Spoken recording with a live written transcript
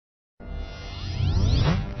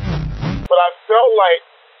I felt like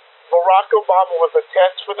Barack Obama was a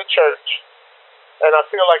test for the church, and I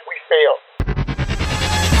feel like we failed.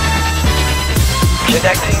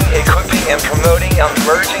 Connecting, equipping, and promoting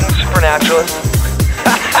emerging supernaturalists.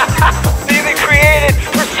 They've been created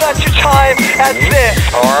for such a time as this.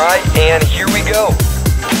 All right, and here we go.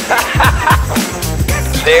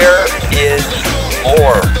 There is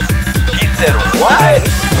more. He said, what?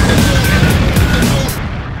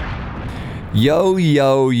 Yo,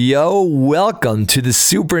 yo, yo, welcome to the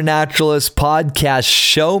Supernaturalist Podcast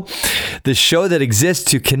Show, the show that exists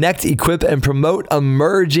to connect, equip, and promote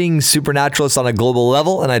emerging supernaturalists on a global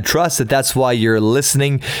level. And I trust that that's why you're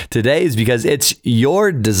listening today, is because it's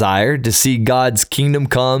your desire to see God's kingdom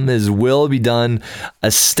come, His will be done,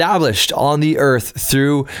 established on the earth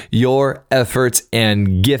through your efforts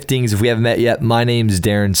and giftings. If we haven't met yet, my name's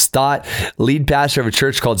Darren Stott, lead pastor of a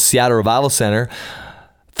church called Seattle Revival Center,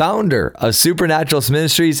 founder of Supernaturalist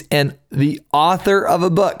Ministries, and the author of a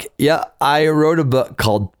book. Yeah, I wrote a book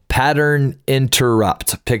called Pattern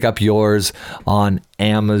Interrupt. Pick up yours on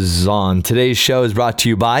Amazon. Today's show is brought to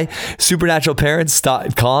you by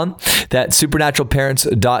supernaturalparents.com. That's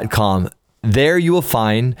supernaturalparents.com. There you will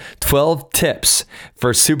find 12 tips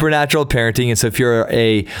for supernatural parenting. And so if you're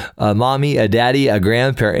a mommy, a daddy, a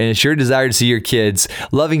grandparent, and it's your desire to see your kids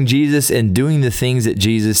loving Jesus and doing the things that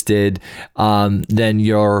Jesus did, then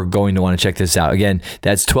you're going to want to check this out. Again,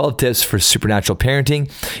 that's 12 tips for supernatural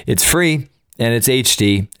parenting. It's free and it's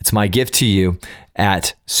HD. It's my gift to you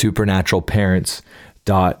at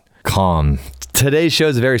supernaturalparents.com. Today's show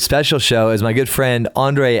is a very special show, as my good friend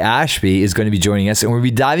Andre Ashby is going to be joining us, and we'll be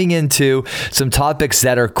diving into some topics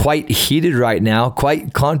that are quite heated right now,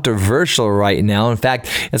 quite controversial right now. In fact,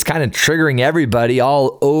 it's kind of triggering everybody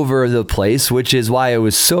all over the place, which is why it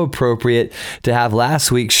was so appropriate to have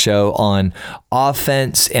last week's show on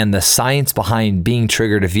offense and the science behind being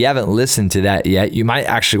triggered. If you haven't listened to that yet, you might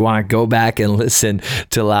actually want to go back and listen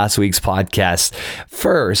to last week's podcast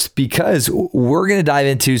first, because we're going to dive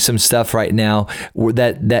into some stuff right now where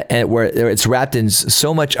it's wrapped in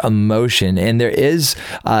so much emotion, and there is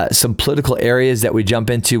some political areas that we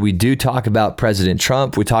jump into. We do talk about President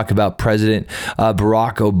Trump. We talk about President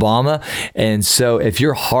Barack Obama. And so if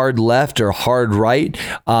you're hard left or hard right,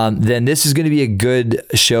 then this is going to be a good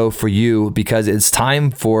show for you, because it's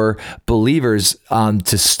time for believers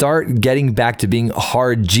to start getting back to being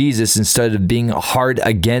hard Jesus instead of being hard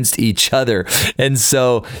against each other. And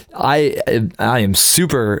so I am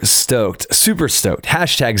super stoked,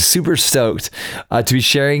 hashtag super stoked to be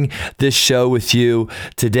sharing this show with you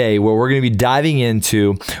today, where we're going to be diving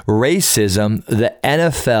into racism, the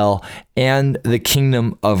NFL, and the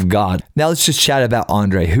kingdom of God. Now let's just chat about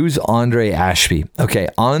Andre. Who's Andre Ashby? Okay,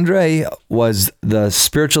 Andre was the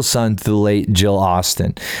spiritual son to the late Jill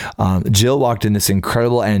Austin. Jill walked in this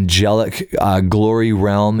incredible angelic glory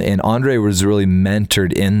realm, and Andre was really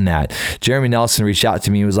mentored in that. Jeremy Nelson reached out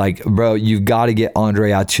to me and was like, bro, you've got to get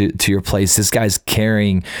Andre out to your place. This guy's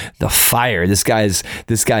carrying the fire. This guy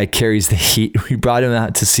carries the heat. We brought him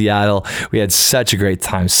out to Seattle. We had such a great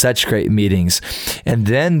time, such great meetings. And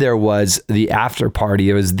then there was the after party.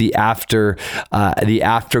 It was the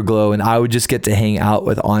afterglow, and I would just get to hang out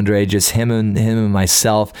with Andre, just him and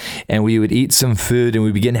myself, and we would eat some food, and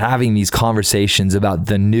we begin having these conversations about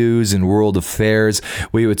the news and world affairs.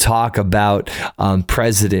 We would talk about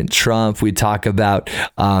President Trump. We'd talk about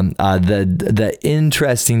the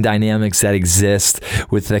interesting dynamics that exist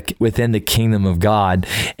within the kingdom of God.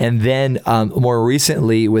 And then more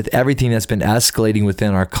recently, with everything that's been escalating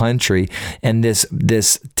within our country, and this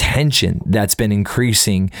tension that's been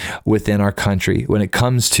increasing within our country when it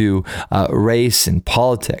comes to race and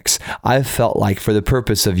politics, I felt like for the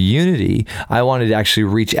purpose of unity, I wanted to actually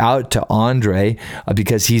reach out to Andre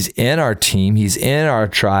because he's in our team, he's in our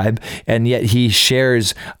tribe, and yet he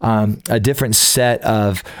shares a different set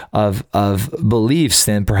of beliefs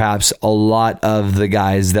than perhaps a lot of the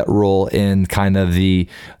guys that roll in kind of the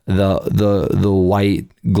white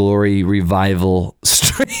glory revival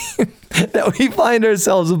stream that we find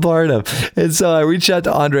ourselves a part of. And so I reached out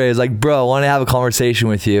to Andre. I was like, bro, I want to have a conversation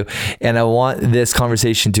with you, and I want this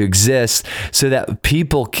conversation to exist so that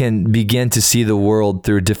people can begin to see the world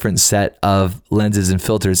through a different set of lenses and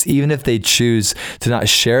filters. Even if they choose to not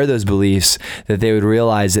share those beliefs, that they would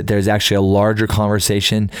realize that there's actually a larger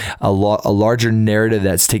conversation, a larger narrative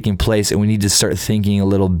that's taking place, and we need to start thinking a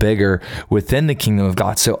little bigger within the kingdom of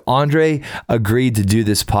God. So Andre agreed to do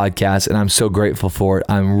this podcast, and I'm so grateful for it.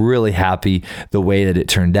 I'm really happy the way that it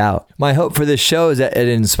turned out. My hope for this show is that it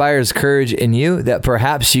inspires courage in you, that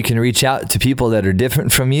perhaps you can reach out to people that are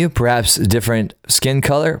different from you, perhaps different skin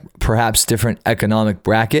color, perhaps different economic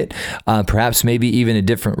bracket, perhaps maybe even a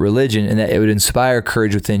different religion, and that it would inspire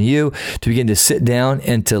courage within you to begin to sit down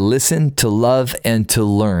and to listen, to love, and to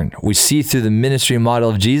learn. We see through the ministry model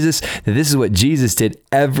of Jesus that this is what Jesus did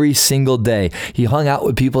every single day. He hung out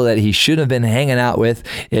with people that he shouldn't have been hanging out with.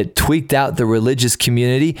 It tweaked out the religious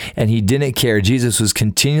community, and he didn't care. Jesus was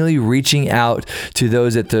continually reaching out to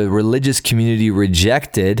those that the religious community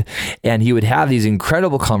rejected, and he would have these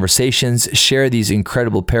incredible conversations, share these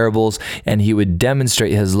incredible parables, and he would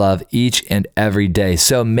demonstrate his love each and every day.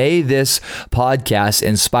 So may this podcast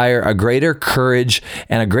inspire a greater courage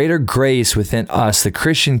and a greater grace within us, the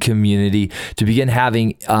Christian community, to begin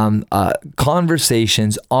having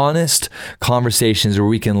conversations, honest conversations where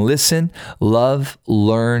we can listen, love,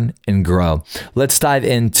 learn, and grow. Let's dive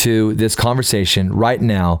into this conversation right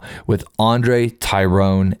now with Andre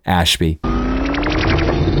Tyrone Ashby.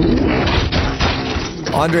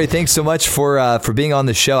 Andre, thanks so much for being on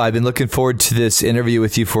the show. I've been looking forward to this interview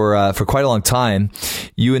with you for quite a long time.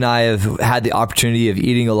 You and I have had the opportunity of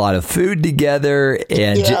eating a lot of food together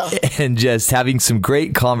and just having some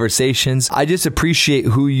great conversations. I just appreciate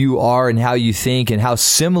who you are and how you think and how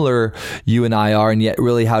similar you and I are, and yet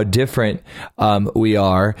really how different we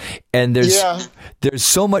are. And there's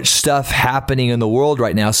so much stuff happening in the world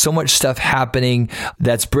right now, so much stuff happening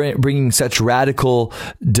that's bringing such radical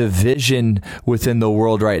division within the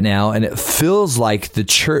world right now. And it feels like the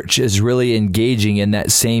church is really engaging in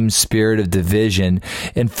that same spirit of division.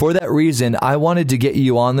 And for that reason, I wanted to get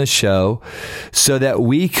you on the show so that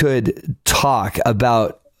we could talk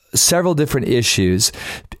about several different issues.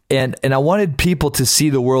 And I wanted people to see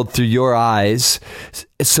the world through your eyes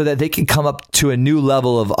so that they can come up to a new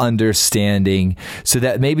level of understanding, so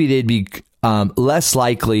that maybe they'd be less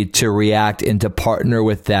likely to react and to partner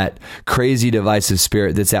with that crazy divisive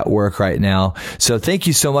spirit that's at work right now. So thank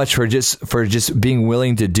you so much for just being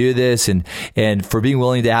willing to do this, and for being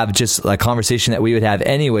willing to have just a conversation that we would have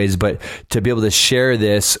anyways, but to be able to share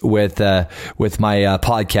this with my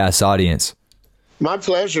podcast audience. My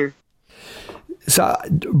pleasure. So,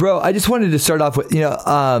 bro, I just wanted to start off with,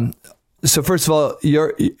 so first of all,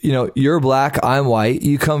 you're black, I'm white.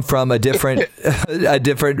 You come from a different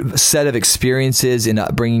set of experiences and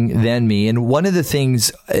upbringing than me. And one of the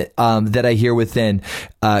things that I hear within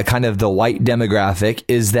kind of the white demographic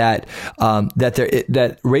is that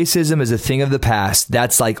that racism is a thing of the past.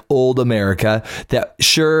 That's like old America. That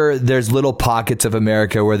sure, there's little pockets of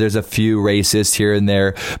America where there's a few racists here and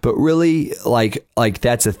there, but really like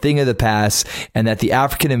that's a thing of the past, and that the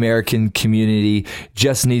African American community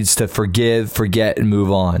just needs to forgive, forget, and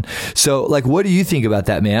move on. So, like, what do you think about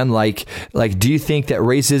that, man? Like, do you think that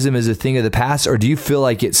racism is a thing of the past, or do you feel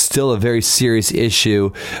like it's still a very serious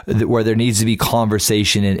issue where there needs to be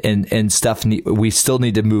conversation and stuff? We still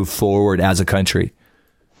need to move forward as a country.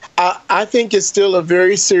 I think it's still a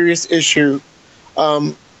very serious issue. I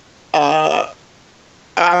mean,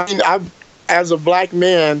 as a black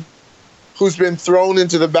man who's been thrown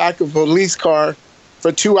into the back of a police car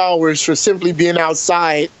for 2 hours for simply being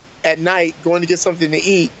outside at night, going to get something to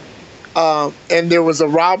eat. And there was a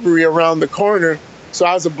robbery around the corner. So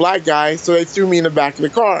I was a black guy, so they threw me in the back of the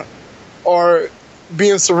car. Or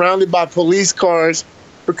being surrounded by police cars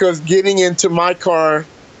because getting into my car,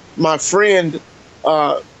 my friend,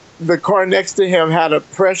 the car next to him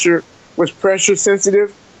was pressure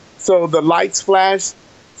sensitive. So the lights flashed.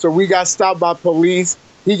 So we got stopped by police.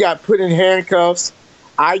 He got put in handcuffs.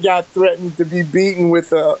 I got threatened to be beaten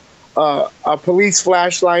with a police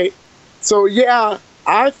flashlight. So, yeah,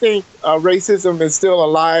 I think racism is still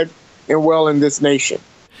alive and well in this nation.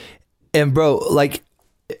 And, bro, like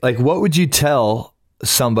what would you tell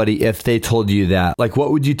somebody if they told you that? Like,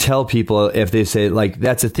 what would you tell people if they say, like,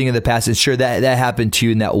 that's a thing of the past? And sure, that happened to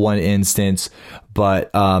you in that one instance, but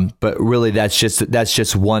really that's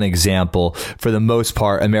just one example. For the most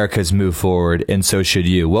part, America's moved forward, and so should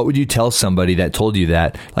you. What would you tell somebody that told you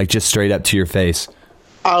that, like, just straight up to your face?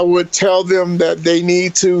 I would tell them that they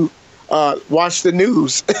need to watch the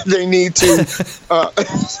news. They need to.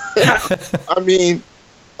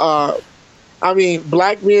 I mean,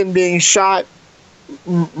 black men being shot,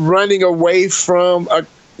 running away from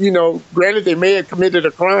granted they may have committed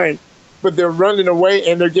a crime, but they're running away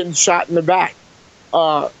and they're getting shot in the back.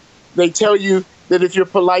 They tell you that if you're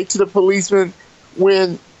polite to the policeman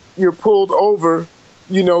when you're pulled over,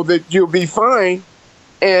 that you'll be fine,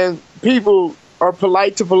 and people are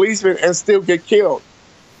polite to policemen and still get killed.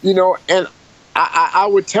 And I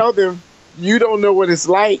would tell them, you don't know what it's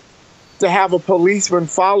like to have a policeman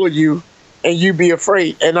follow you and you be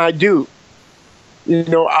afraid. And I do. You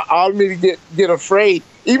know, I automatically get afraid,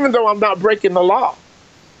 even though I'm not breaking the law.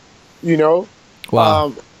 You know?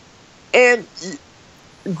 Wow. And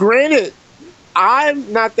granted,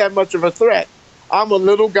 I'm not that much of a threat. I'm a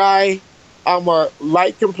little guy. I'm a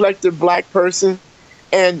light-complected black person.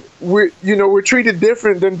 And we're treated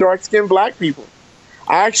different than dark-skinned black people.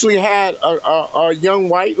 I actually had a young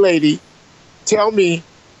white lady tell me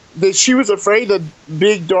that she was afraid of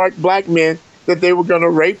big, dark black men, that they were going to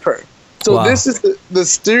rape her. So wow. This is the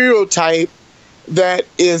stereotype that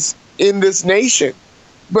is in this nation.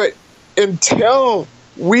 But until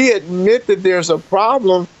we admit that there's a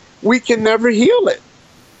problem, we can never heal it.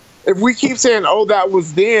 If we keep saying, oh, that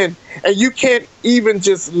was then, and you can't even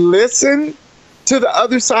just listen to the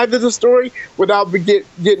other side of the story without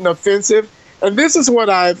getting offensive. And this is what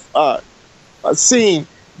I've seen,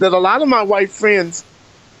 that a lot of my white friends,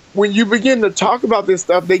 when you begin to talk about this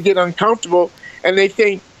stuff, they get uncomfortable and they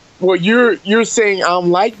think, well, you're saying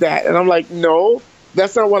I'm like that. And I'm like, no,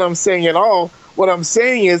 that's not what I'm saying at all. What I'm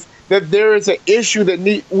saying is that there is an issue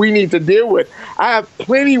that we need to deal with. I have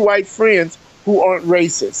plenty of white friends who aren't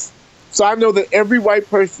racist. So I know that every white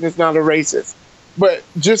person is not a racist. But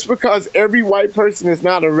just because every white person is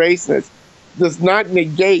not a racist does not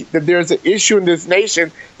negate that there's an issue in this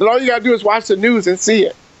nation that all you got to do is watch the news and see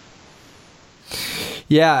it.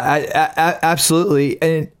 Yeah, absolutely.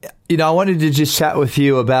 And, you know, I wanted to just chat with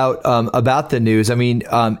you about the news. I mean,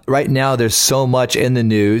 right now there's so much in the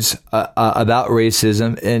news about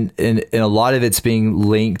racism, and a lot of it's being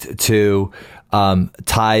linked to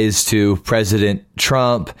ties to President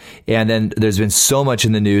Trump. And then there's been so much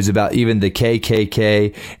in the news about even the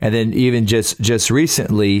KKK. And then even just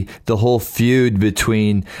recently, the whole feud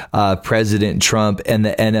between President Trump and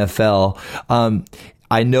the NFL.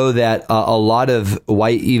 I know that a lot of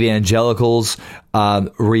white evangelicals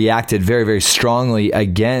reacted very, very strongly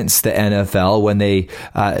against the NFL when they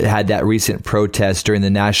had that recent protest during the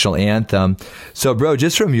national anthem. So, bro,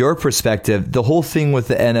 just from your perspective, the whole thing with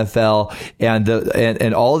the NFL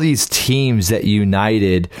and all these teams that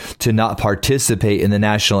united to not participate in the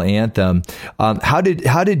national anthem, how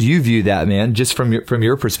did you view that, man? Just from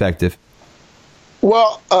your perspective.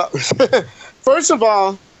 Well, first of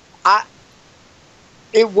all,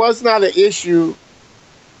 it was not an issue.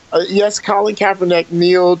 Yes, Colin Kaepernick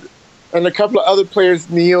kneeled, and a couple of other players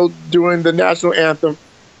kneeled during the national anthem,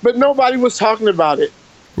 but nobody was talking about it.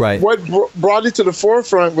 Right. What brought it to the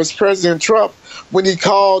forefront was President Trump when he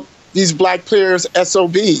called these black players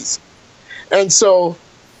SOBs. And so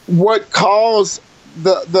what caused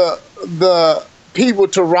the people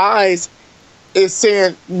to rise is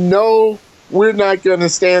saying, no, we're not going to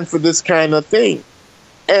stand for this kind of thing.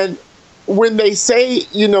 And when they say,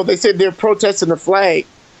 they said they're protesting the flag,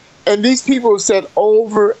 and these people have said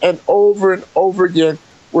over and over and over again,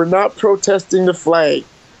 we're not protesting the flag.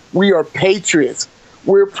 We are patriots.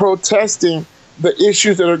 We're protesting the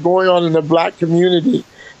issues that are going on in the black community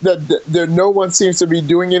that no one seems to be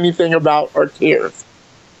doing anything about or cares.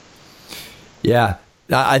 Yeah.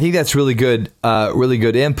 I think that's really good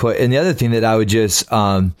input. And the other thing that I would just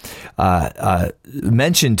mention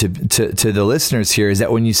to the listeners here is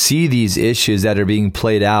that when you see these issues that are being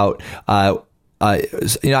played out, I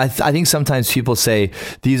think sometimes people say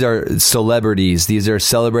these are celebrities, these are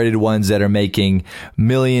celebrated ones that are making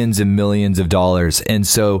millions and millions of dollars, and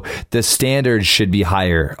so the standards should be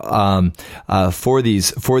higher for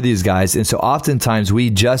these guys. And so oftentimes we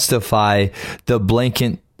justify the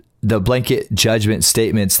blanket judgment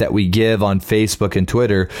statements that we give on Facebook and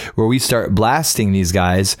Twitter, where we start blasting these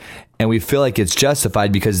guys and we feel like it's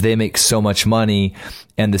justified because they make so much money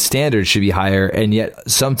and the standards should be higher. And yet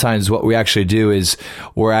sometimes what we actually do is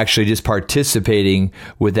we're actually just participating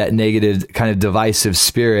with that negative kind of divisive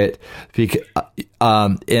spirit.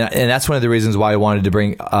 And that's one of the reasons why I wanted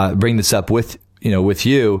to bring this up with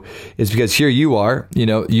you, is because here you are,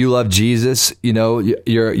 you love Jesus,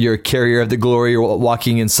 you're a carrier of the glory, you're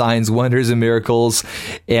walking in signs, wonders, and miracles.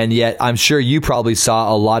 And yet I'm sure you probably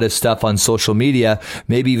saw a lot of stuff on social media,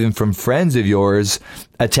 maybe even from friends of yours,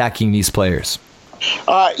 attacking these players.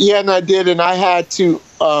 Yeah, and I did. And I had to,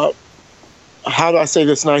 how do I say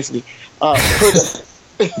this nicely?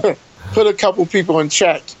 Put a couple people in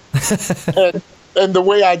check. And the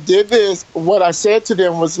way I did this, what I said to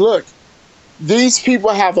them was, look, these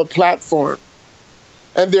people have a platform,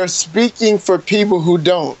 and they're speaking for people who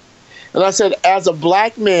don't. And I said, as a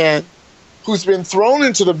black man who's been thrown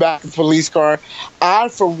into the back of a police car, I,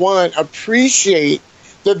 for one, appreciate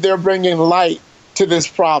that they're bringing light to this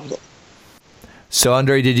problem. So,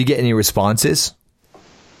 Andre, did you get any responses?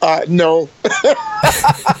 No.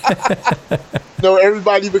 No,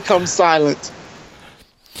 everybody becomes silent.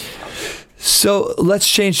 So let's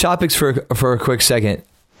change topics for a quick second.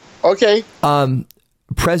 Okay.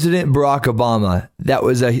 President Barack Obama. That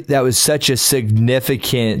was such a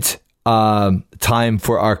significant time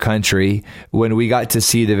for our country when we got to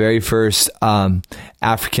see the very first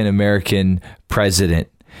African American president.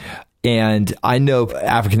 And I know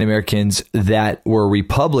African Americans that were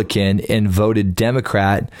Republican and voted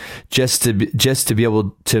Democrat just to be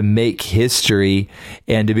able to make history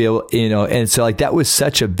and to be able, and so like that was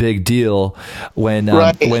such a big deal when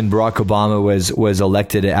Barack Obama was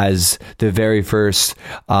elected as the very first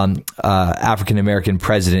African American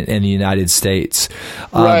president in the United States.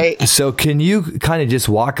 Right. So can you kind of just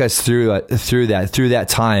walk us through that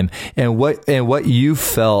time and what you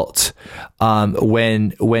felt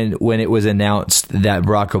when it was announced that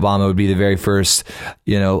Barack Obama would be the very first,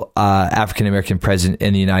 African American president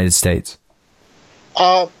in the United States?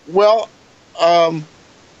 When Barack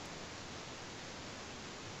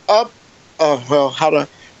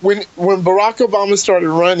Obama started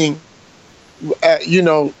running,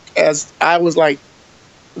 as I was like,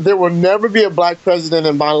 there will never be a black president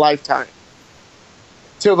in my lifetime,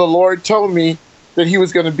 till the Lord told me that he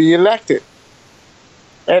was going to be elected.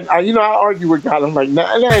 And, I argue with God. I'm like, nah,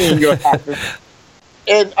 that ain't going to happen.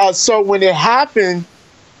 And so when it happened,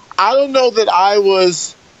 I don't know that I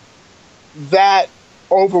was that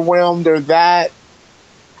overwhelmed or that,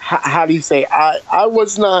 how do you say, I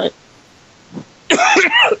was not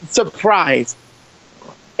surprised.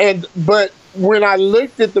 But when I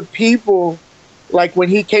looked at the people, like when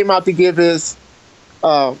he came out to give his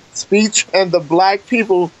speech and the black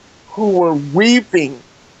people who were weeping,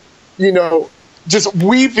 just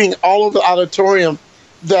weeping all over the auditorium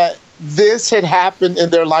that this had happened in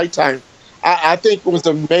their lifetime. I think it was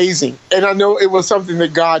amazing. And I know it was something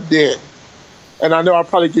that God did. And I know I'll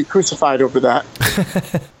probably get crucified over that.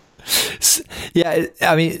 Yeah,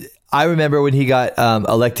 I mean, I remember when he got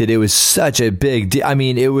elected, it was such a big deal. I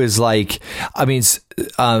mean, it was like, I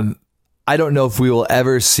don't know if we will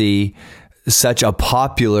ever see such a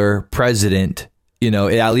popular president,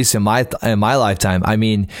 at least in my lifetime. I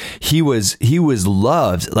mean, he was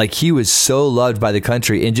loved, like he was so loved by the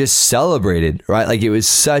country and just celebrated, right? Like it was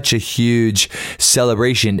such a huge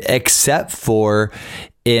celebration, except for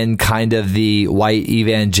in kind of the white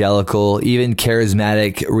evangelical, even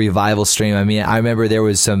charismatic revival stream. I mean, I remember there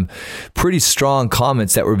was some pretty strong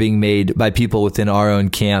comments that were being made by people within our own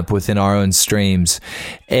camp, within our own streams.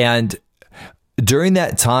 And during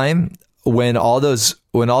that time, when all those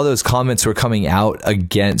comments were coming out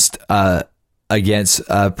against President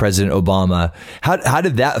Obama, how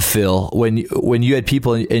did that feel when you had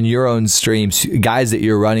people in your own streams, guys that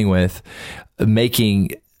you're running with,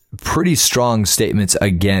 making pretty strong statements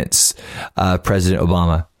against President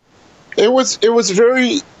Obama? It was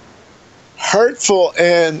very hurtful.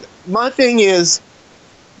 And my thing is,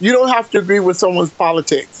 you don't have to agree with someone's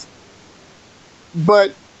politics,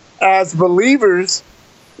 but as believers,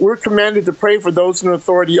 we're commanded to pray for those in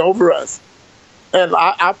authority over us. And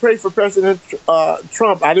I pray for President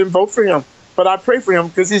Trump. I didn't vote for him, but I pray for him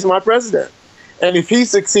because he's my president. And if he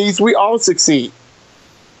succeeds, we all succeed.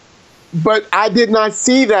 But I did not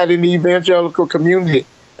see that in the evangelical community.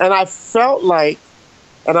 And I felt like,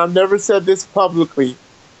 and I've never said this publicly,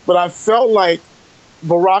 but I felt like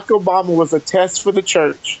Barack Obama was a test for the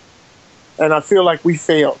church. And I feel like we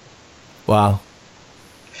failed. Wow.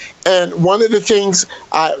 And one of the things,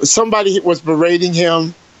 somebody was berating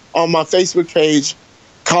him on my Facebook page,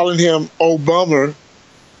 calling him Obama.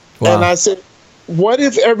 Wow. And I said, what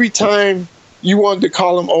if every time you wanted to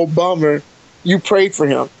call him Obama, you prayed for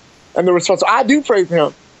him? And the response, I do pray for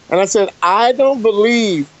him. And I said, I don't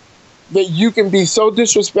believe that you can be so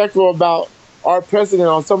disrespectful about our president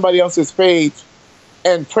on somebody else's page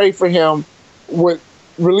and pray for him with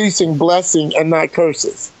releasing blessing and not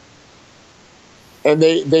curses. And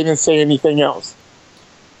they didn't say anything else.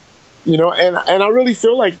 And I really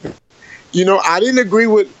feel like, I didn't agree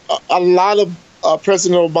with a lot of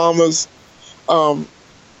President Obama's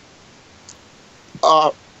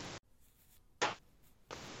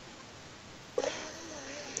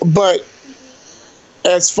but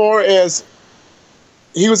as far as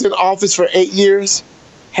he was in office for 8 years,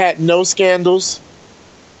 had no scandals,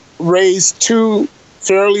 raised two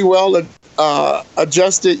fairly well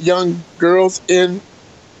adjusted young girls in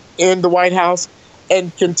the White House,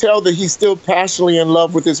 and can tell that he's still passionately in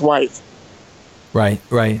love with his wife. Right.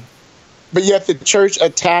 But yet the church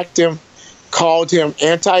attacked him, called him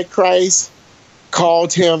Antichrist,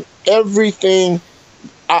 called him everything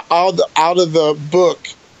out of the book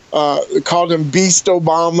called him Beast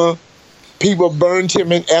Obama. People burned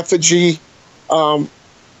him in effigy. All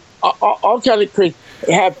kind of crazy.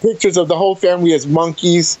 Have pictures of the whole family as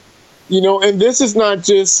monkeys, and this is not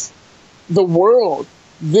just the world.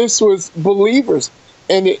 This was believers.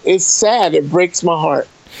 And it's sad. It breaks my heart.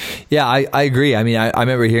 Yeah, I agree. I mean, I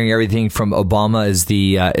remember hearing everything from Obama as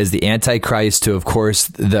the Antichrist to, of course,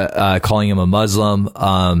 the calling him a Muslim.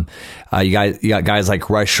 You got guys like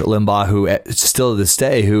Rush Limbaugh, who still to this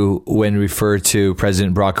day, who when referred to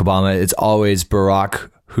President Barack Obama, it's always Barack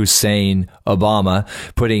Hussein Obama,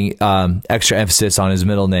 putting extra emphasis on his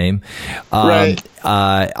middle name. Right.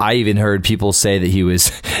 I even heard people say that he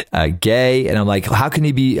was gay, and I'm like, how can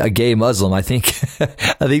he be a gay Muslim? I think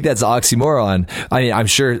that's oxymoron. I mean, I'm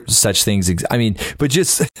sure such things. But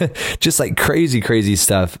just like crazy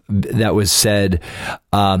stuff that was said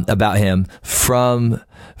about him from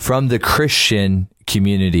the Christian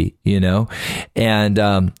community, and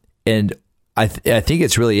I think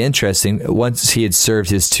it's really interesting. Once he had served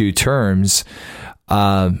his 2 terms,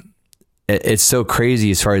 it's so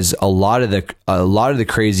crazy as far as a lot of the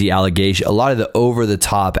crazy allegations, a lot of the over the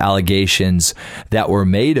top allegations that were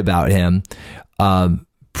made about him,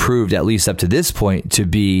 proved at least up to this point to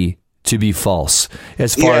be false.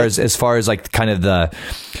 As far as like kind of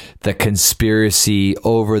the conspiracy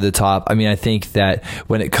over the top. I mean, I think that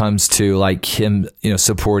when it comes to like him,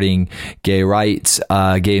 supporting gay rights,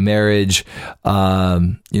 gay marriage,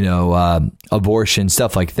 abortion,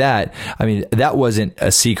 stuff like that. I mean, that wasn't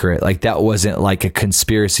a secret. Like that wasn't like a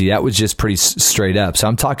conspiracy. That was just pretty straight up. So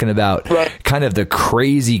I'm talking about kind of the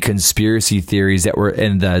crazy conspiracy theories that were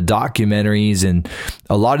in the documentaries and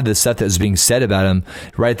a lot of the stuff that was being said about him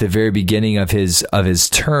right at the very beginning of his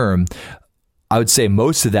term. I would say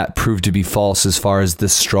most of that proved to be false as far as the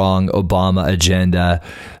strong Obama agenda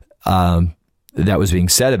that was being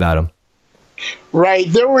said about him. Right.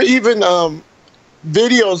 There were even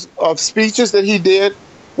videos of speeches that he did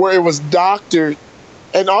where it was doctored.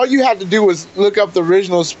 And all you had to do was look up the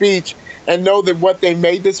original speech and know that what they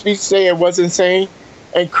made the speech say it wasn't saying.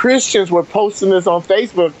 And Christians were posting this on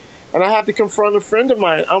Facebook. And I had to confront a friend of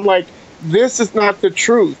mine. I'm like, this is not the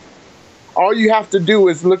truth. All you have to do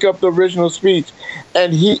is look up the original speech.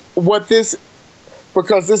 And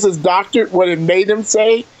because this is doctored, what it made him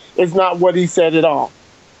say is not what he said at all.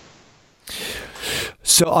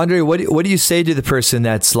 So, Andre, what do you say to the person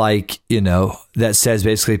that's like, that says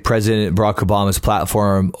basically President Barack Obama's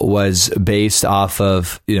platform was based off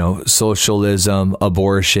of, socialism,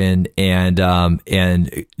 abortion, and GLBT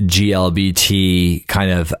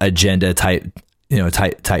kind of agenda type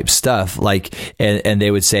stuff, like, and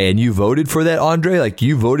they would say, and you voted for that, Andre? Like,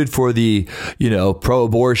 you voted for the,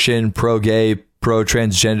 pro-abortion, pro-gay,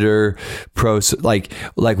 pro-transgender, like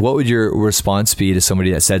what would your response be to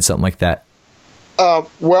somebody that said something like that?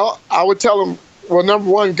 Well, I would tell them, well,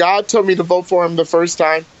 number one, God told me to vote for him the first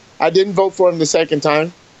time. I didn't vote for him the second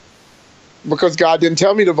time because God didn't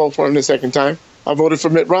tell me to vote for him the second time. I voted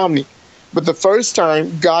for Mitt Romney. But the first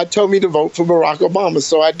time, God told me to vote for Barack Obama,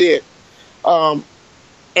 so I did. And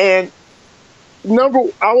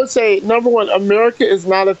I would say, number one, America is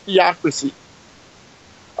not a theocracy.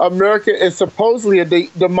 America is supposedly a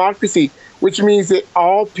democracy, which means that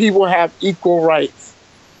all people have equal rights.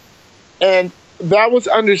 And that was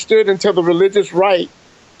understood until the religious right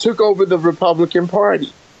took over the Republican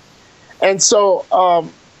Party. And so,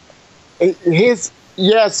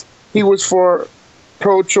 yes, he was for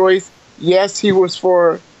pro-choice. Yes, he was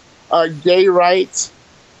for gay rights.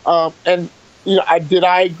 And, did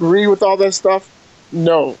I agree with all that stuff?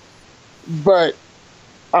 No. But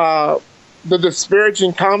the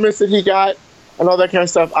disparaging comments that he got and all that kind of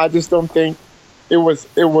stuff, I just don't think it was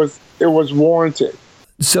warranted.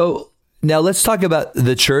 So now let's talk about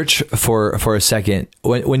the church for a second.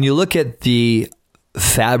 When you look at the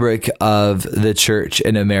fabric of the church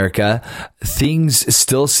in America, things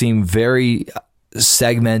still seem very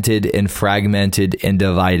segmented and fragmented and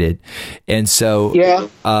divided. And so,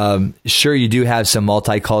 sure, you do have some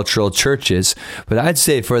multicultural churches, but I'd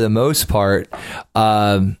say for the most part,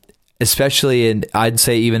 especially I'd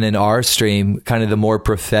say even in our stream, kind of the more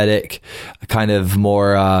prophetic, kind of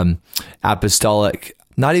more apostolic,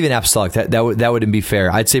 not even apostolic, that wouldn't be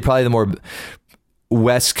fair. I'd say probably the more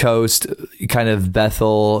West Coast, kind of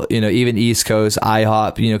Bethel, even East Coast,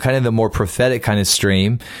 IHOP, kind of the more prophetic kind of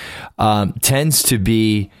stream, tends to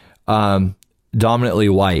be dominantly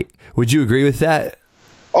white. Would you agree with that?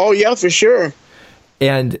 Oh, yeah, for sure.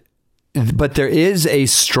 But there is a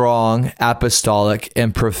strong apostolic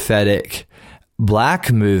and prophetic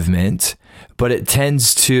black movement, but it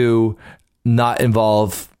tends to not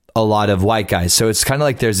involve a lot of white guys. So it's kind of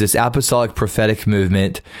like there's this apostolic prophetic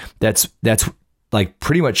movement that's like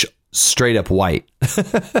pretty much straight up white.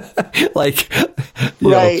 Like,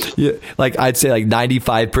 right. Like I'd say like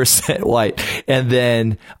 95% white. And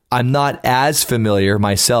then I'm not as familiar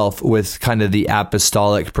myself with kind of the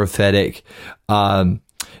apostolic prophetic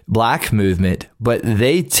black movement, but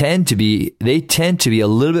they tend to be a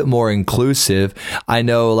little bit more inclusive. I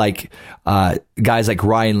know like guys like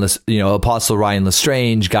Apostle Ryan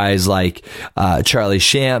Lestrange, guys like Charlie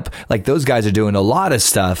Shamp, like those guys are doing a lot of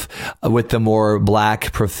stuff with the more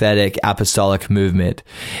black prophetic apostolic movement.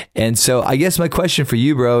 And so I guess my question for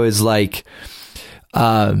you, bro, is like,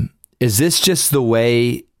 is this just the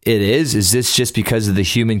way it is? Is this just because of the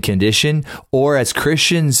human condition? Or as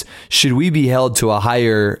Christians, should we be held to a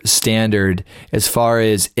higher standard as far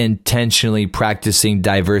as intentionally practicing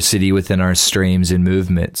diversity within our streams and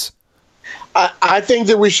movements? I think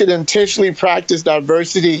that we should intentionally practice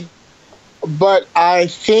diversity, but I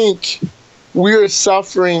think we're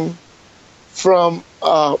suffering from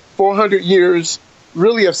 400 years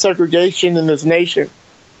really of segregation in this nation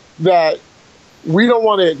that we don't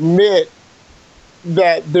want to admit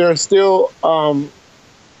that there are still,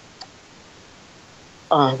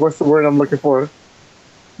 what's the word I'm looking for?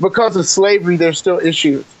 Because of slavery, there's still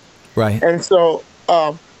issues. Right. And so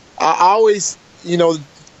I always,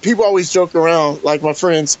 people always joke around, like my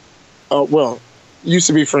friends, used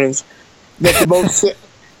to be friends, that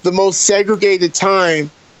the most segregated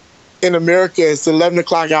time in America is the 11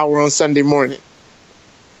 o'clock hour on Sunday morning.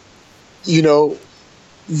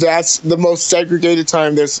 That's the most segregated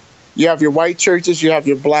time. You have your white churches, you have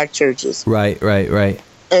your black churches. Right.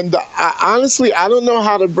 And honestly, I don't know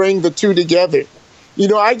how to bring the two together.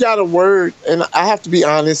 I got a word, and I have to be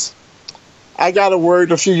honest. I got a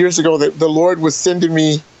word a few years ago that the Lord was sending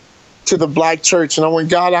me to the black church. And I went,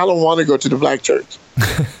 God, I don't want to go to the black church.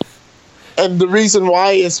 And the reason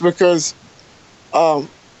why is because, and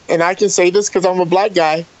I can say this because I'm a black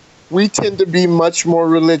guy, we tend to be much more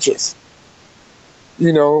religious.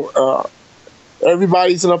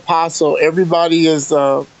 Everybody's an apostle. Everybody is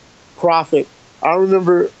a prophet. I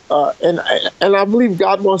remember, and I believe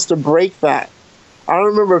God wants to break that. I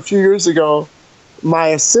remember a few years ago, my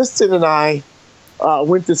assistant and I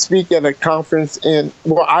went to speak at a conference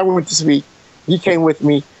I went to speak. He came with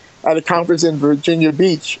me at a conference in Virginia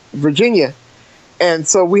Beach, Virginia. And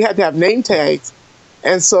so we had to have name tags.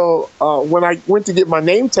 And so when I went to get my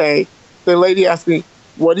name tag, the lady asked me,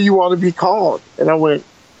 what do you want to be called? And I went,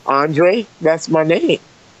 Andre, that's my name.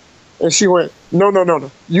 And she went,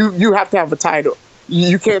 no. You have to have a title.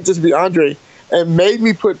 You can't just be Andre. And made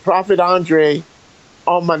me put Prophet Andre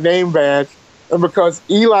on my name badge. And because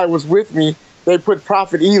Eli was with me, they put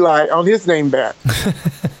Prophet Eli on his name badge.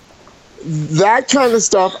 That kind of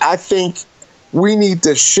stuff, I think we need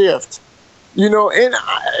to shift. And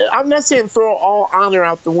I'm not saying throw all honor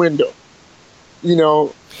out the window.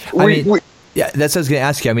 Yeah, that's what I was going to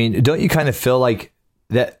ask you. I mean, don't you kind of feel like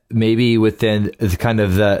that maybe within kind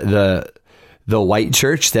of the white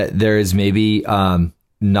church that there is maybe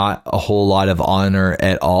not a whole lot of honor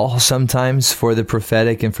at all sometimes for the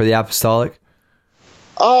prophetic and for the apostolic?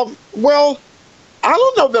 Well, I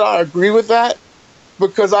don't know that I agree with that,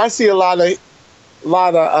 because I see a lot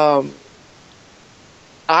of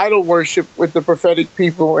idol worship with the prophetic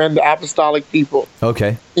people and the apostolic people.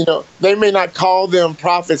 Okay. They may not call them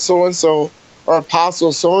prophet so-and-so or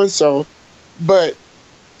apostle so-and-so, but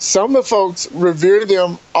some of the folks revere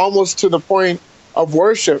them almost to the point of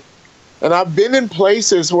worship. And I've been in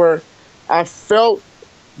places where I felt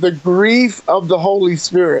the grief of the Holy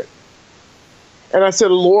Spirit. And I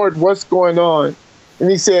said, Lord, what's going on? And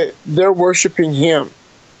he said, they're worshiping him.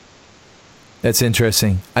 That's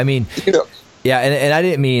interesting. I mean, yeah, and I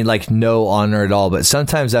didn't mean like no honor at all, but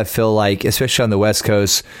sometimes I feel like, especially on the West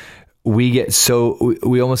Coast, we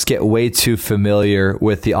almost get way too familiar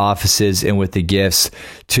with the offices and with the gifts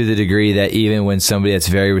to the degree that even when somebody that's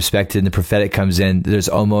very respected in the prophetic comes in, there's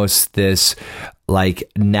almost this like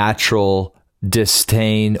natural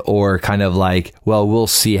disdain or kind of like, well, we'll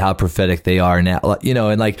see how prophetic they are now,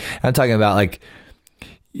 and like, I'm talking about like,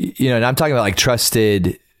 and I'm talking about like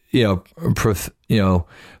trusted,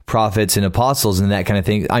 prophets and apostles and that kind of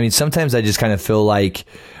thing. I mean, sometimes I just kind of feel like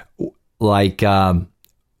the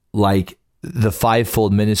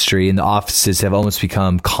fivefold ministry and the offices have almost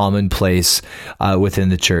become commonplace within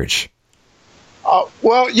the church.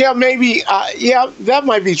 Well, yeah, maybe. Yeah, that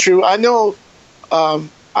might be true. I know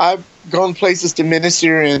I've gone places to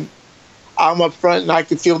minister, and I'm up front, and I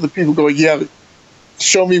can feel the people go, yeah,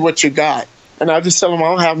 show me what you got. And I just tell them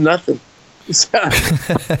I don't have nothing.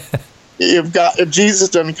 If Jesus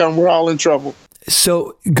doesn't come, we're all in trouble.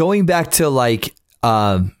 So going back to like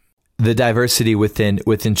the diversity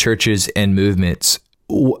within churches and movements,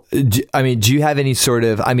 I mean, do you have any sort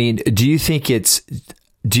of? I mean, do you think it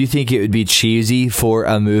would be cheesy for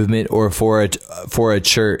a movement or for a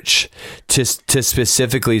church to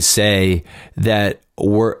specifically say that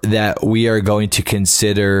we are going to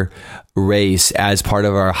consider race as part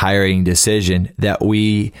of our hiring decision, that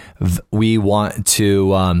we want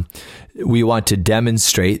to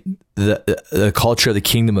demonstrate the culture of the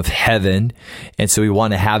kingdom of heaven, and so we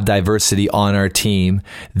want to have diversity on our team.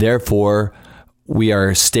 Therefore, we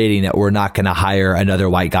are stating that we're not going to hire another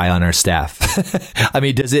white guy on our staff. I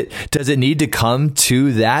mean, does it need to come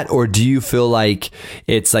to that, or do you feel like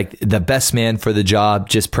it's like the best man for the job,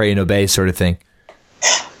 just pray and obey sort of thing?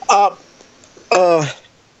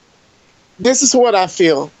 This is what I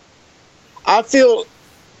feel. I feel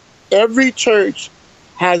every church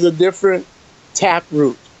has a different tap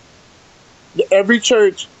root. Every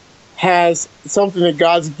church has something that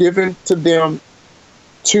God's given to them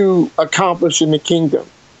to accomplish in the kingdom.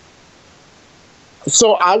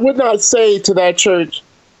 So I would not say to that church,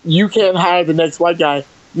 you can't hire the next white guy.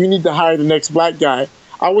 You need to hire the next black guy.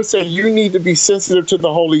 I would say you need to be sensitive to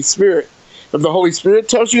the Holy Spirit. If the Holy Spirit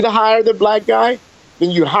tells you to hire the black guy,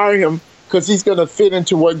 then you hire him because he's going to fit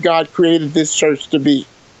into what God created this church to be.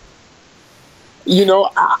 You know,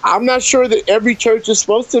 I'm not sure that every church is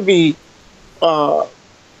supposed to be, have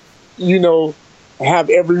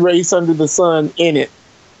every race under the sun in it.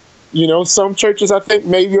 You know, some churches I think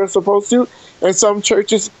maybe are supposed to, and some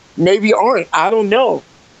churches maybe aren't. I don't know.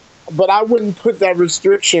 But I wouldn't put that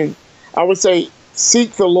restriction. I would say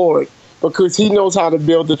seek the Lord because he knows how to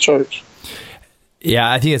build the church. Yeah,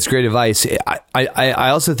 I think it's great advice. I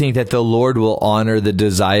also think that the Lord will honor the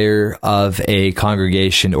desire of a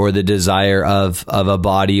congregation or the desire of a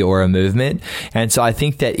body or a movement. And so I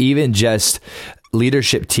think that even just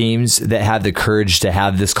leadership teams that have the courage to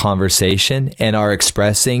have this conversation and are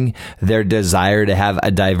expressing their desire to have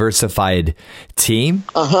a diversified team,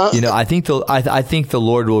 you know, I think the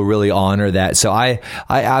Lord will really honor that. So I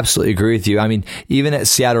absolutely agree with you. I mean, even at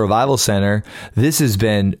Seattle Revival Center, this has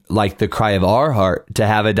been like the cry of our heart to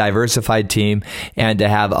have a diversified team and to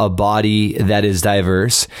have a body that is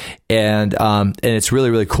diverse. And it's really,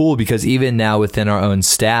 really cool because even now within our own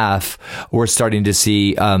staff, we're starting to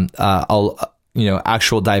see,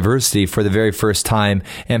 actual diversity for the very first time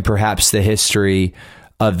in perhaps the history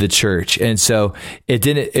of the church. And so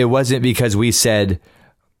it wasn't because we said,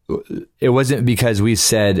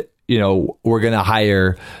 we're going to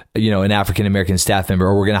hire, an African-American staff member,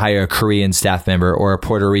 or we're going to hire a Korean staff member or a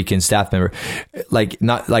Puerto Rican staff member.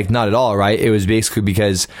 Not at all. Right. It was basically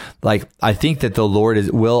because I think that the Lord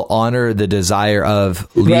will honor the desire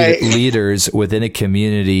of leaders within a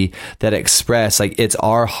community that express it's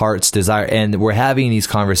our heart's desire. And we're having these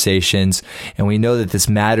conversations and we know that this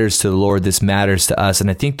matters to the Lord. This matters to us. And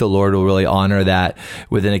I think the Lord will really honor that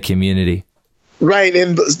within a community. Right.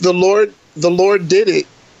 And the Lord did it.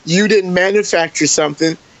 You didn't manufacture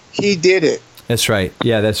something. He did it. That's right.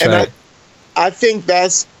 Yeah, that's and right. I think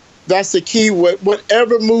that's the key.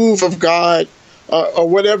 Whatever move of God or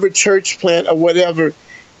whatever church plant or whatever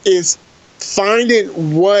is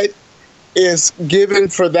finding what is given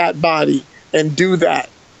for that body and do that.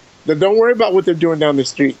 Now, don't worry about what they're doing down the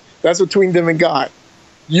street. That's between them and God.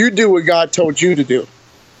 You do what God told you to do.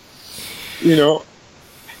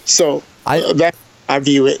 So I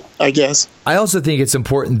view it, I guess. I also think it's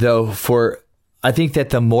important, though, I think that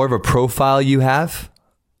the more of a profile you have,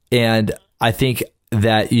 and I think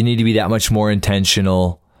that you need to be that much more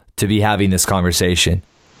intentional to be having this conversation.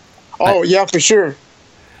 Yeah, for sure.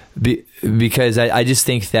 Because I just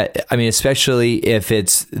think that, especially if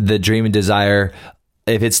it's the dream and desire,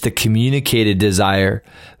 if it's the communicated desire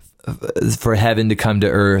for heaven to come to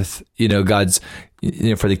earth, God's,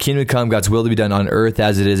 for the kingdom to come, God's will to be done on earth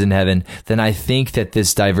as it is in heaven, then I think that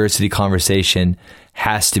this diversity conversation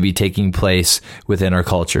has to be taking place within our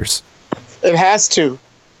cultures. It has to.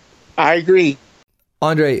 I agree.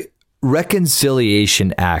 Andre,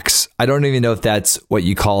 reconciliation acts. I don't even know if that's what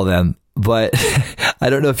you call them, but I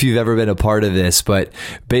don't know if you've ever been a part of this, but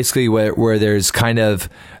basically where there's kind of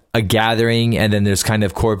a gathering and then there's kind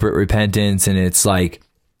of corporate repentance, and it's like,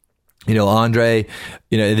 Andre,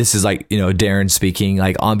 this is Darren speaking,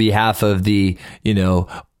 on behalf of the,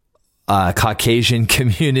 Caucasian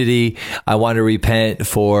community, I want to repent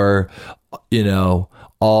for,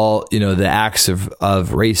 all, the acts of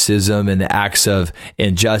racism and the acts of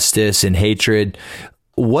injustice and hatred.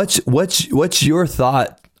 What's your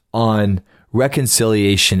thought on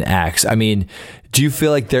reconciliation acts? I mean, do you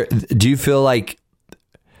feel like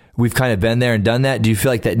we've kind of been there and done that? Do you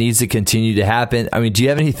feel like that needs to continue to happen? I mean, do you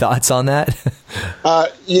have any thoughts on that?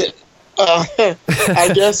 Yeah.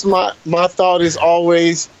 I guess my thought is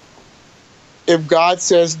always, if God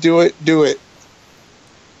says do it, do it.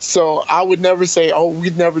 So I would never say, oh,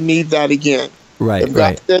 we'd never need that again. Right, if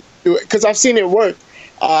God says do it, because I've seen it work.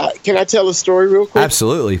 Can I tell a story real quick?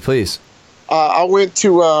 Absolutely, please. I went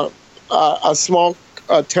to a small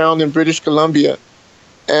town in British Columbia,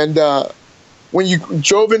 and when you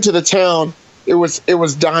drove into the town, it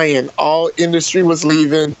was dying. All industry was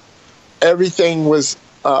leaving. Everything was,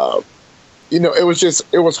 it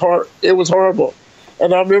was hard. It was horrible.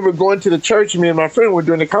 And I remember going to the church. Me and my friend were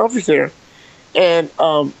doing a conference there, and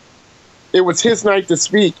it was his night to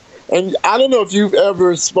speak. And I don't know if you've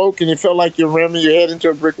ever spoken. It felt like you're ramming your head into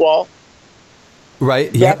a brick wall.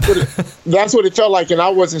 Right. Yeah. That's what it felt like. And I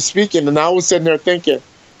wasn't speaking. And I was sitting there thinking,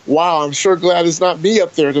 wow, I'm sure glad it's not me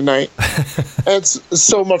up there tonight. And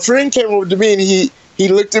so my friend came over to me, and he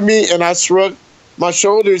looked at me, and I shrugged my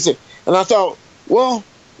shoulders. And I thought, well,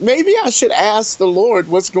 maybe I should ask the Lord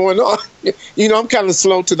what's going on. I'm kind of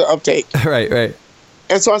slow to the uptake. Right.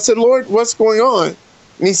 And so I said, Lord, what's going on?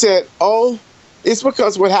 And he said, oh, it's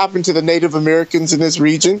because what happened to the Native Americans in this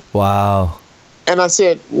region. Wow. And I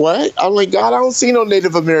said, what? I'm like, God, I don't see no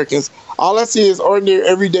Native Americans. All I see is ordinary,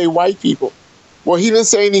 everyday white people. Well, he didn't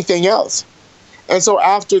say anything else. And so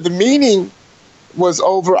after the meeting was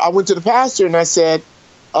over, I went to the pastor and I said,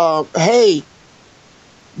 hey,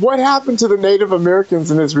 what happened to the Native Americans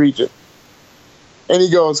in this region? And he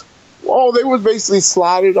goes, oh, they were basically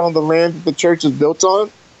slaughtered on the land that the church is built on.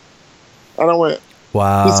 And I went,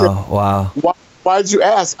 wow. He said, wow. Why did you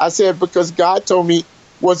ask? I said, because God told me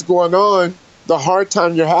what's going on. The hard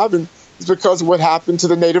time you're having is because of what happened to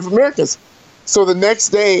the Native Americans. So the next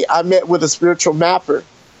day I met with a spiritual mapper,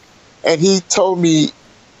 and he told me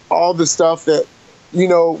all the stuff that,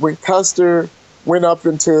 when Custer went up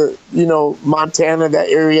into, Montana, that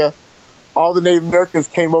area, all the Native Americans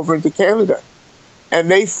came over into Canada, and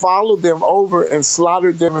they followed them over and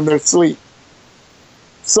slaughtered them in their sleep.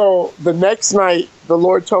 So the next night, the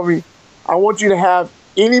Lord told me, I want you to have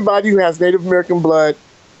anybody who has Native American blood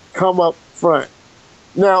come up front.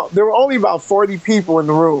 Now, there were only about 40 people in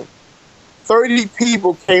the room. 30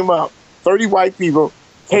 people came up, 30 white people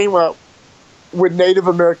came up with Native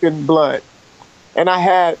American blood. And I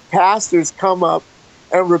had pastors come up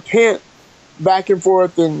and repent back and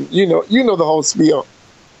forth, and you know the whole spiel.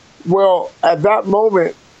 Well, at that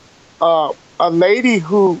moment, a lady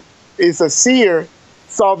who is a seer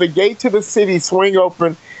saw the gate to the city swing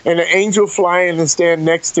open and an angel fly in and stand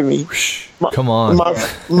next to me. Come on.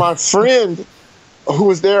 My friend who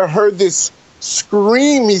was there heard this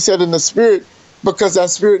scream, he said, in the spirit, because that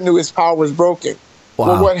spirit knew his power was broken. Wow.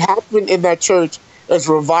 Well, what happened in that church is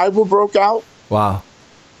revival broke out. Wow.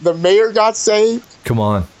 The mayor got saved. Come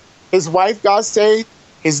on. His wife got saved.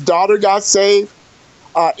 His daughter got saved.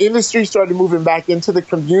 Industry started moving back into the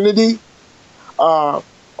community.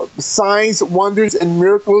 Signs, wonders, and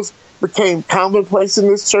miracles became commonplace in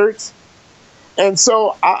this church. And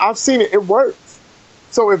so I've seen it. It works.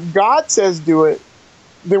 So if God says do it,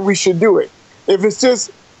 then we should do it. If it's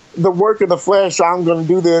just the work of the flesh, I'm going to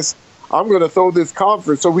do this, I'm going to throw this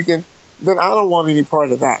conference so we can, then I don't want any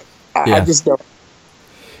part of that. I just don't.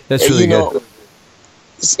 That's really good.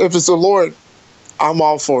 If it's the Lord, I'm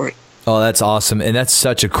all for it. Oh, that's awesome. And that's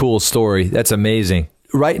such a cool story. That's amazing.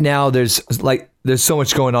 Right now, there's so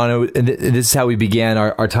much going on. And this is how we began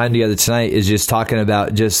our time together tonight, is just talking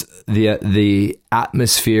about just the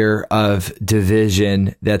atmosphere of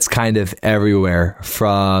division that's kind of everywhere,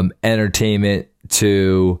 from entertainment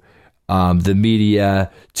to the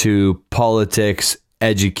media to politics,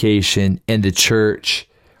 education, and the church.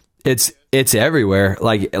 It's everywhere.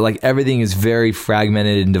 Like everything is very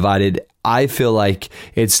fragmented and divided. I feel like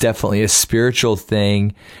it's definitely a spiritual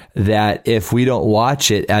thing that if we don't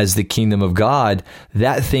watch it as the kingdom of God,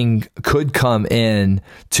 that thing could come in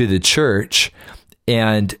to the church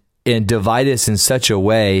and divide us in such a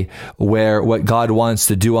way where what God wants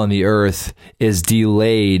to do on the earth is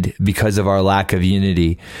delayed because of our lack of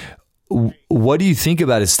unity. What do you think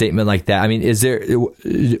about a statement like that? I mean,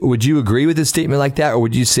 would you agree with a statement like that? Or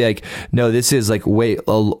would you say, like, no, this is like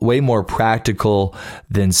way more practical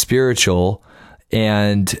than spiritual,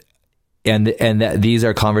 and that these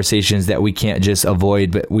are conversations that we can't just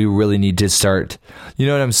avoid, but we really need to start, you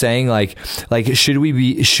know what I'm saying? Like should we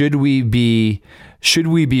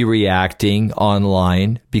be reacting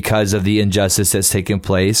online because of the injustice that's taken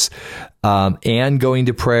place, and going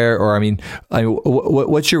to prayer? Or, I mean,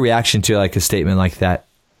 what's your reaction to like a statement like that?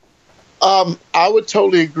 I would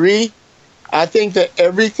totally agree. I think that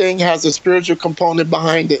everything has a spiritual component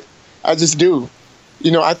behind it. I just do.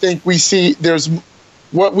 I think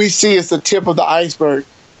what we see is the tip of the iceberg.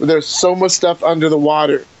 There's so much stuff under the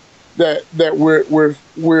water that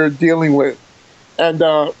we're dealing with.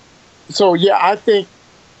 And so, yeah, I think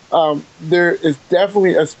there is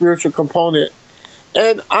definitely a spiritual component.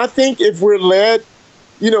 And I think if we're led,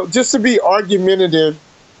 just to be argumentative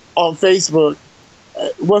on Facebook,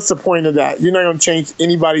 what's the point of that? You're not going to change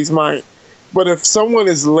anybody's mind. But if someone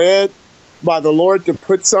is led by the Lord to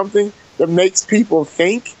put something that makes people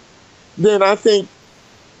think, then I think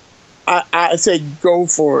I say go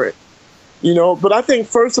for it. But I think,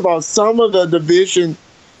 first of all, some of the division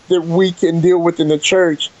that we can deal with in the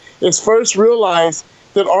church is first realize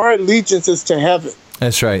that our allegiance is to heaven.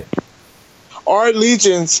 That's right. Our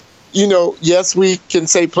allegiance, yes, we can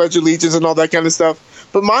say pledge allegiance and all that kind of stuff,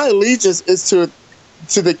 but my allegiance is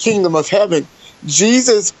to the kingdom of heaven.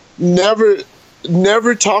 Jesus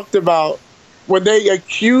never talked about when they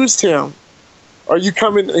accused him. Are you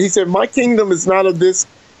coming? He said, "My kingdom is not of this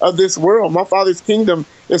world. My Father's kingdom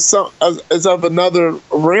is of another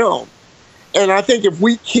realm." And I think if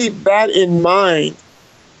we keep that in mind,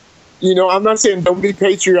 I'm not saying don't be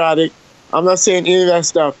patriotic. I'm not saying any of that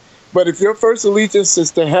stuff. But if your first allegiance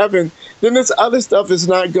is to heaven, then this other stuff is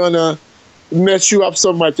not going to mess you up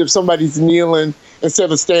so much if somebody's kneeling instead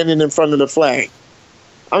of standing in front of the flag.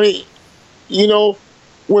 I mean,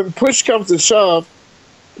 when push comes to shove,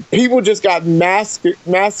 people just got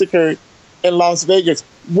massacred in Las Vegas.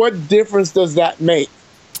 What difference does that make?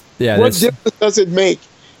 Yeah. What difference does it make?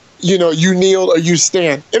 You kneel or you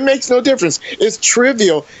stand. It makes no difference. It's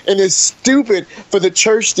trivial and it's stupid for the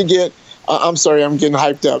church to get, I'm sorry, I'm getting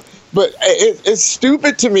hyped up. But it's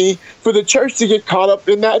stupid to me for the church to get caught up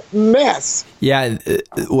in that mess. Yeah.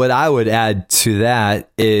 What I would add to that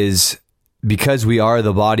is because we are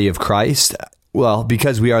the body of Christ,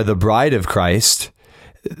 because we are the bride of Christ,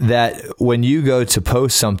 that when you go to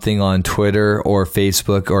post something on Twitter or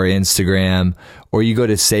Facebook or Instagram, or you go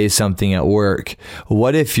to say something at work,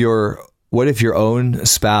 what if your own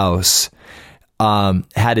spouse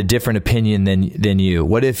had a different opinion than you?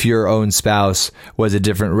 What if your own spouse was a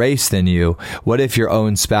different race than you? What if your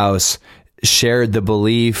own spouse shared the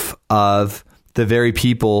belief of the very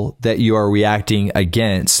people that you are reacting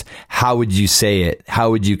against? How would you say it? How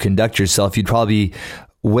would you conduct yourself? You'd probably be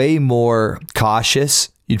way more cautious.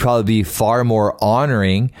 You'd probably be far more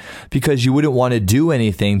honoring because you wouldn't want to do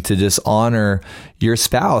anything to dishonor your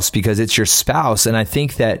spouse because it's your spouse. And I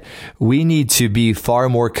think that we need to be far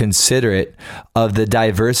more considerate of the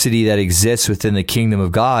diversity that exists within the kingdom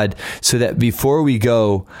of God so that before we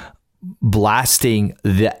go blasting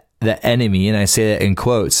the enemy, and I say that in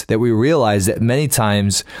quotes, that we realize that many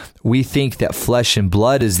times we think that flesh and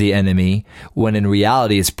blood is the enemy, when in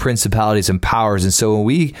reality it's principalities and powers. And so when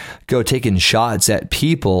we go taking shots at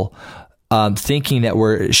people, thinking that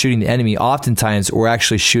we're shooting the enemy, oftentimes we're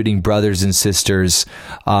actually shooting brothers and sisters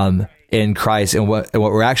in Christ. And what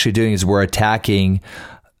we're actually doing is we're attacking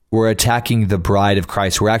the bride of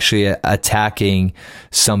Christ. We're actually attacking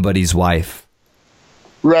somebody's wife.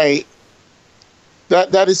 Right.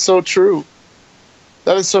 That is so true.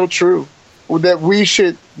 That is so true. That we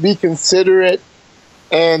should be considerate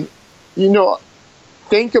and,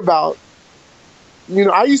 think about,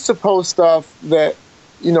 I used to post stuff that,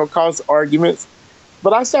 caused arguments,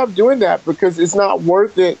 but I stopped doing that because it's not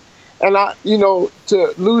worth it. And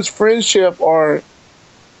to lose friendship or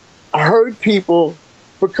hurt people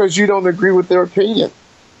because you don't agree with their opinion.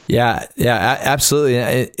 Yeah,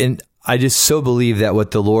 absolutely. And I just so believe that what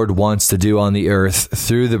the Lord wants to do on the earth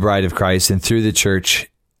through the bride of Christ and through the church,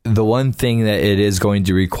 the one thing that it is going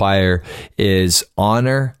to require is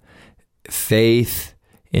honor, faith,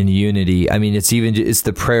 and unity. I mean, it's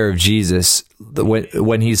the prayer of Jesus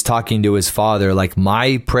when he's talking to his Father. Like,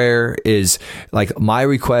 my prayer is like my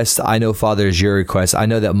request. I know, Father, is your request. I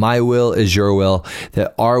know that my will is your will,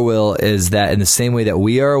 that our will is that in the same way that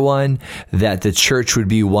we are one, that the church would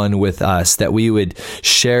be one with us, that we would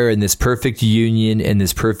share in this perfect union and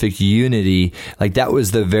this perfect unity. Like, that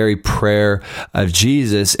was the very prayer of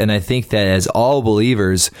Jesus. And I think that as all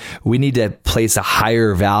believers, we need to place a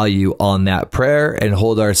higher value on that prayer and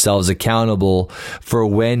hold ourselves accountable for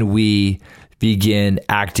when we begin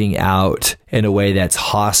acting out in a way that's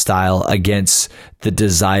hostile against the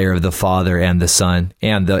desire of the Father and the Son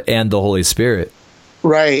and the Holy Spirit.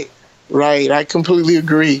 Right. I completely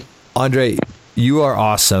agree. Andre, You are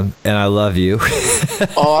awesome, and I love you.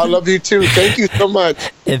 Oh, I love you too. Thank you so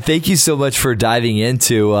much. And thank you so much for diving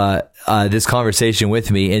into this conversation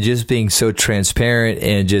with me and just being so transparent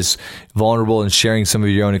and just vulnerable and sharing some of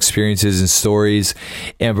your own experiences and stories.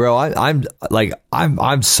 And bro,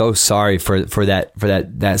 I'm so sorry for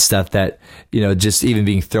that stuff that, you know, just even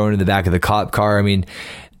being thrown in the back of the cop car. I mean,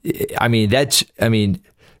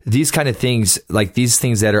 these kind of things, like these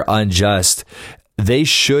things that are unjust, they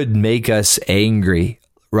should make us angry,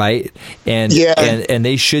 right? And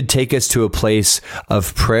they should take us to a place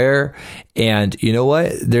of prayer. And you know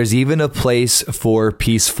what? There's even a place for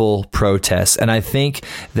peaceful protests. And I think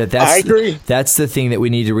I agree. That's the thing that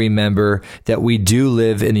we need to remember, that we do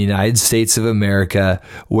live in the United States of America,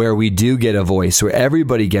 where we do get a voice, where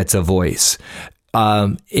everybody gets a voice.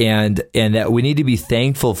 And that we need to be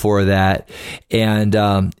thankful for that. And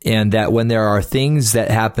that when there are things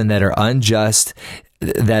that happen that are unjust,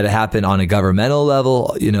 that happen on a governmental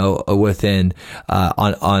level, you know, within,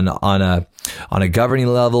 on a governing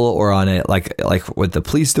level, or on a, like with the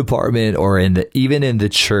police department, or even in the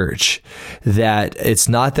church, that it's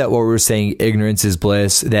not that what we're saying, ignorance is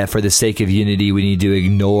bliss, that for the sake of unity, we need to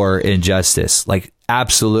ignore injustice. Like,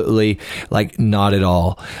 absolutely, like, not at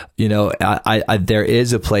all. You know, I there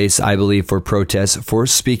is a place, I believe, for protest, for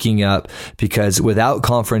speaking up, because without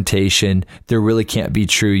confrontation, there really can't be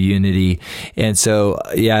true unity. And so,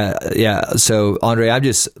 So Andre, I'm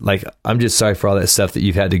just sorry for all that stuff that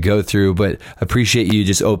you've had to go through, but appreciate you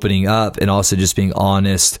just opening up and also just being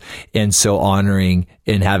honest and so honoring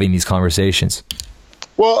in having these conversations.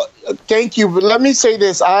 Well, thank you. But let me say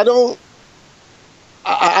this. I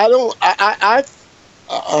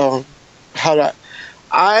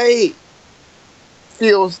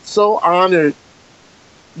feel so honored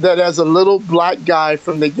that as a little black guy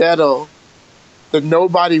from the ghetto that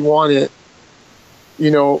nobody wanted,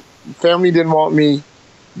 you know, family didn't want me,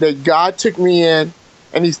 that God took me in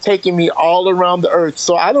and he's taking me all around the earth.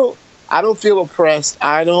 So I don't feel oppressed.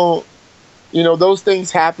 I don't, you know, those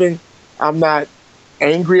things happen. I'm not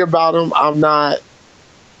angry about them. I'm not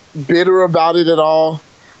bitter about it at all.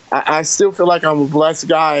 I still feel like I'm a blessed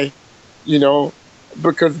guy, you know,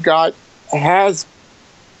 because God has,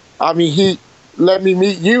 he let me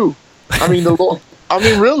meet you. The Lord,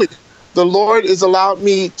 really, the Lord has allowed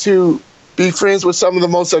me to be friends with some of the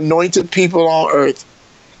most anointed people on earth.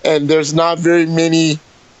 And there's not very many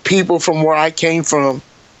people from where I came from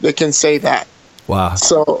that can say that. Wow.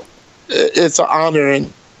 So it's an honor,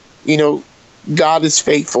 and, you know, God is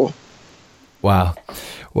faithful. Wow.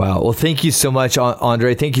 Well, thank you so much,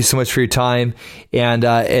 Andre. Thank you so much for your time. And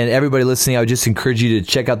everybody listening, I would just encourage you to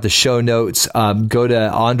check out the show notes. Go to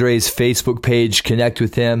Andre's Facebook page, connect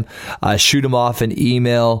with him, shoot him off an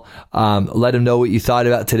email, let him know what you thought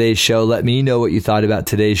about today's show. Let me know what you thought about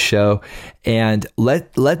today's show. And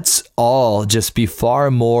let's all just be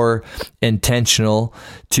far more intentional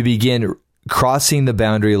to begin crossing the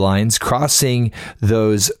boundary lines, crossing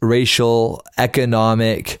those racial,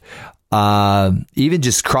 economic, even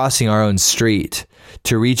just crossing our own street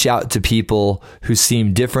to reach out to people who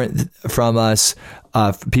seem different from us,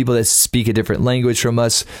 people that speak a different language from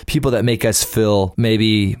us, people that make us feel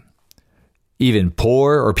maybe even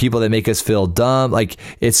poor, or people that make us feel dumb. Like,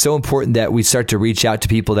 it's so important that we start to reach out to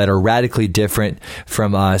people that are radically different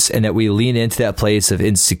from us, and that we lean into that place of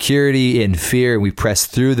insecurity and fear. And we press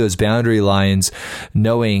through those boundary lines,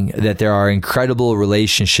 knowing that there are incredible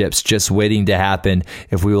relationships just waiting to happen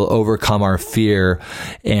if we will overcome our fear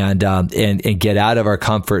and get out of our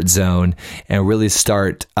comfort zone and really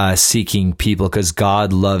start seeking people, because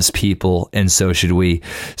God loves people, and so should we.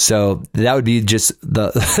 So that would be just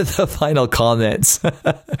the final comments.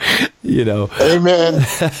 You know. Amen.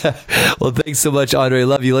 Well, thanks so much, Andre.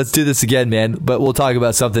 Love you. Let's do this again, man. But we'll talk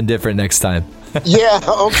about something different next time. Yeah.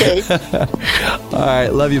 Okay. All right.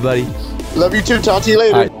 Love you, buddy. Love you too. Talk to you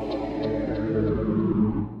later.